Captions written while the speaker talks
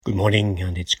Good morning,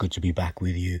 and it's good to be back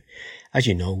with you. As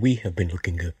you know, we have been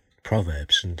looking at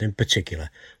Proverbs, and in particular,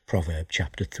 Proverbs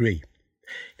chapter 3.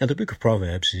 Now, the book of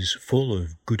Proverbs is full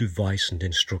of good advice and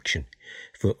instruction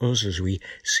for us as we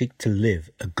seek to live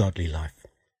a godly life.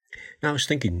 Now, I was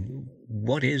thinking,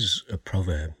 what is a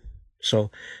proverb?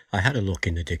 So I had a look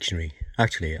in the dictionary.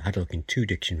 Actually, I had a look in two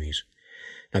dictionaries.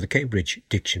 Now, the Cambridge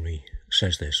Dictionary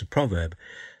says this: a proverb,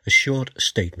 a short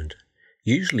statement,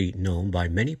 usually known by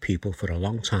many people for a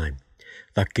long time,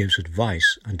 that gives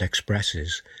advice and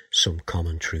expresses some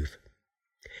common truth.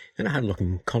 Then I had a look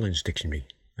in Collins Dictionary,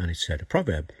 and it said a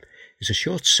proverb is a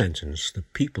short sentence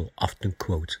that people often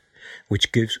quote,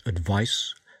 which gives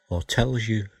advice or tells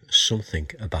you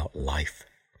something about life.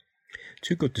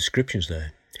 Two good descriptions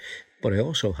there. But I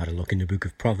also had a look in the book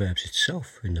of Proverbs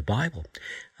itself, in the Bible,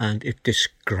 and it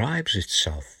describes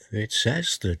itself. It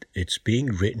says that it's being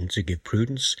written to give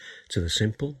prudence to the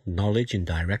simple, knowledge and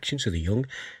direction to the young,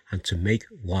 and to make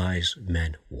wise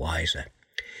men wiser.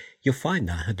 You'll find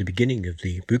that at the beginning of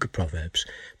the book of Proverbs,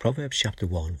 Proverbs chapter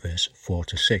 1, verse 4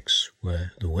 to 6,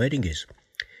 where the wording is,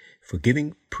 for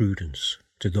giving prudence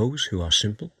to those who are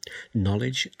simple,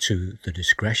 knowledge and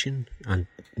discretion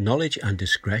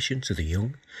to the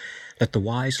young. Let the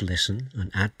wise listen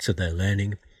and add to their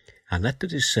learning, and let the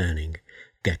discerning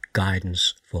get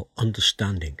guidance for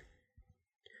understanding.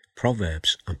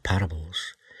 Proverbs and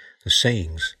parables, the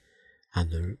sayings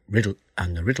and the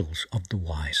riddles of the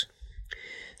wise.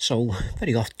 So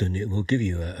very often it will give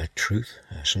you a truth,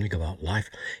 something about life,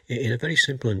 in a very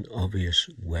simple and obvious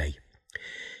way.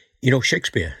 You know,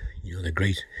 Shakespeare, the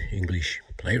great English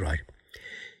playwright,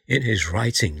 in his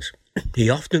writings, he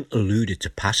often alluded to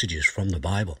passages from the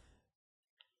Bible.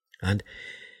 And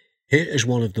here is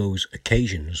one of those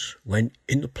occasions when,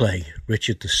 in the play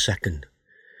Richard II,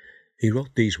 he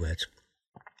wrote these words.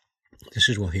 This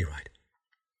is what he wrote.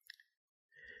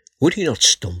 Would he not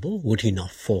stumble? Would he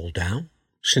not fall down?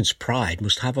 Since pride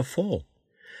must have a fall,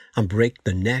 and break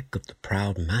the neck of the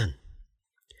proud man.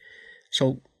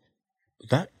 So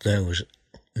that there was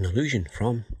an allusion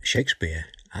from Shakespeare,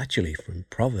 actually from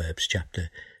Proverbs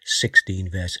chapter 16,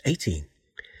 verse 18,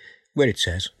 where it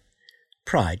says,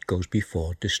 pride goes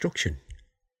before destruction,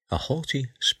 a haughty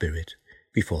spirit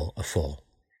before a fall.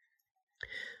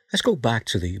 Let's go back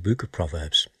to the book of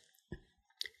Proverbs.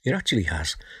 It actually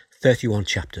has 31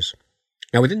 chapters.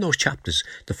 Now, within those chapters,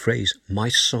 the phrase, my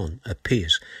son,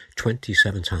 appears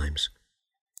 27 times.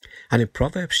 And in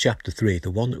Proverbs chapter 3,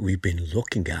 the one that we've been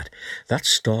looking at, that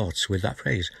starts with that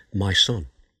phrase, my son.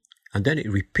 And then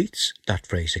it repeats that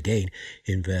phrase again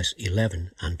in verse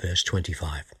 11 and verse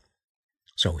 25.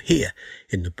 So here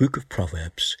in the book of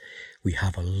Proverbs, we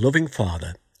have a loving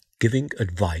father giving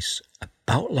advice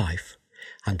about life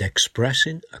and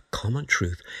expressing a common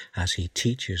truth as he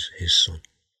teaches his son.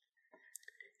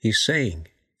 He's saying,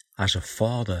 as a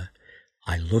father,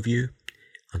 I love you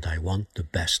and I want the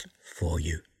best for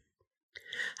you.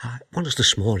 I want us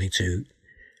this morning to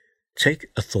take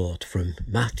a thought from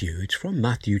Matthew. It's from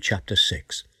Matthew chapter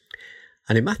 6.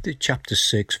 And in Matthew chapter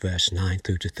 6, verse 9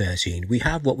 through to 13, we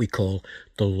have what we call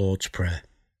the Lord's Prayer.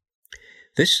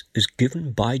 This is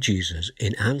given by Jesus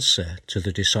in answer to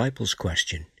the disciples'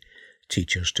 question,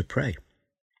 teach us to pray.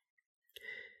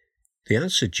 The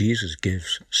answer Jesus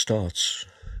gives starts,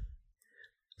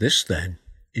 this then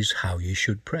is how you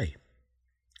should pray.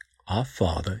 Our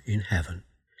Father in heaven,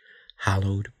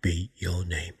 hallowed be your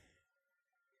name.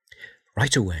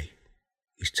 Right away,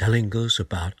 he's telling us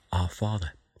about our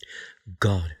Father,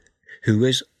 God, who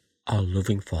is our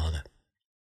loving Father.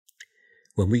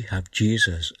 When we have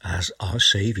Jesus as our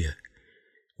Saviour,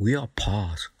 we are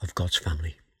part of God's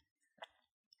family.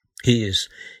 He is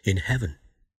in heaven.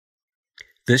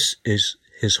 This is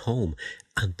his home,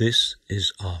 and this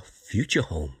is our future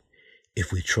home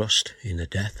if we trust in the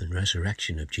death and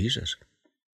resurrection of Jesus.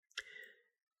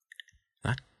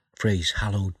 That phrase,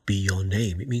 hallowed be your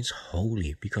name, it means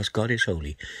holy, because God is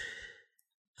holy.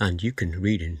 And you can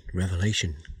read in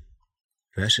Revelation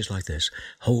verses like this,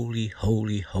 holy,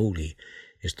 holy, holy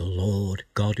is the Lord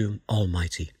God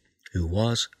Almighty, who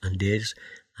was and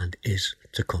is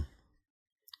to come.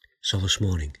 So this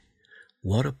morning,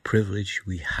 what a privilege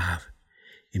we have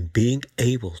in being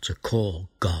able to call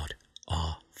God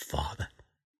our Father.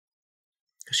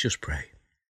 Let's just pray.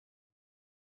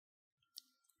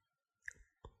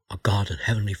 Our God and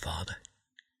Heavenly Father,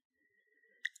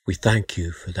 we thank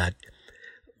you for that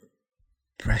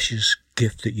precious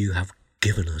gift that you have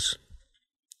given us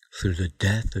through the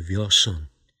death of your Son.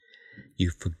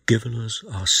 You've forgiven us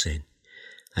our sin,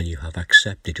 and you have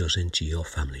accepted us into your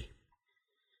family.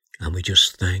 And we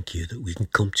just thank you that we can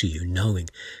come to you knowing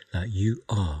that you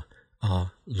are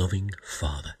our loving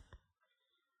Father,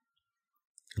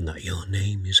 and that your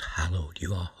name is hallowed,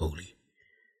 you are holy.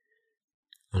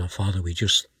 And our Father, we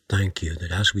just thank you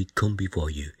that as we come before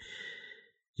you,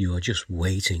 you are just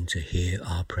waiting to hear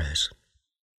our prayers.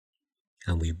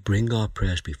 And we bring our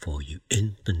prayers before you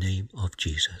in the name of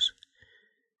Jesus,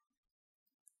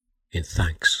 in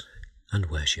thanks and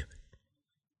worship,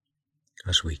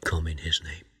 as we come in his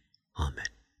name. Amen.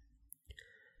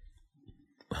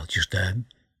 Well, just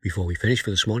before we finish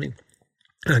for this morning,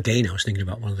 again, I was thinking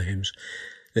about one of the hymns.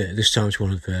 This time it's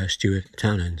one of Stuart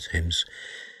Townend's hymns.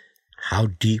 How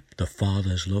deep the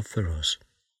Father's love for us,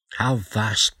 how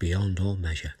vast beyond all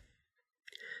measure,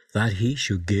 that he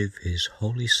should give his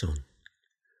holy Son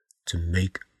to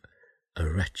make a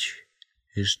wretch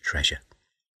his treasure.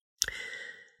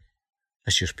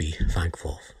 Let's just be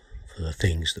thankful for the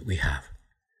things that we have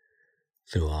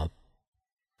through our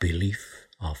belief,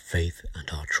 our faith, and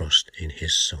our trust in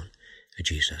his Son,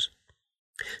 Jesus.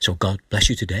 So God bless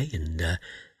you today, and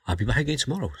I'll be back again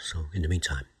tomorrow. So in the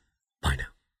meantime, bye now.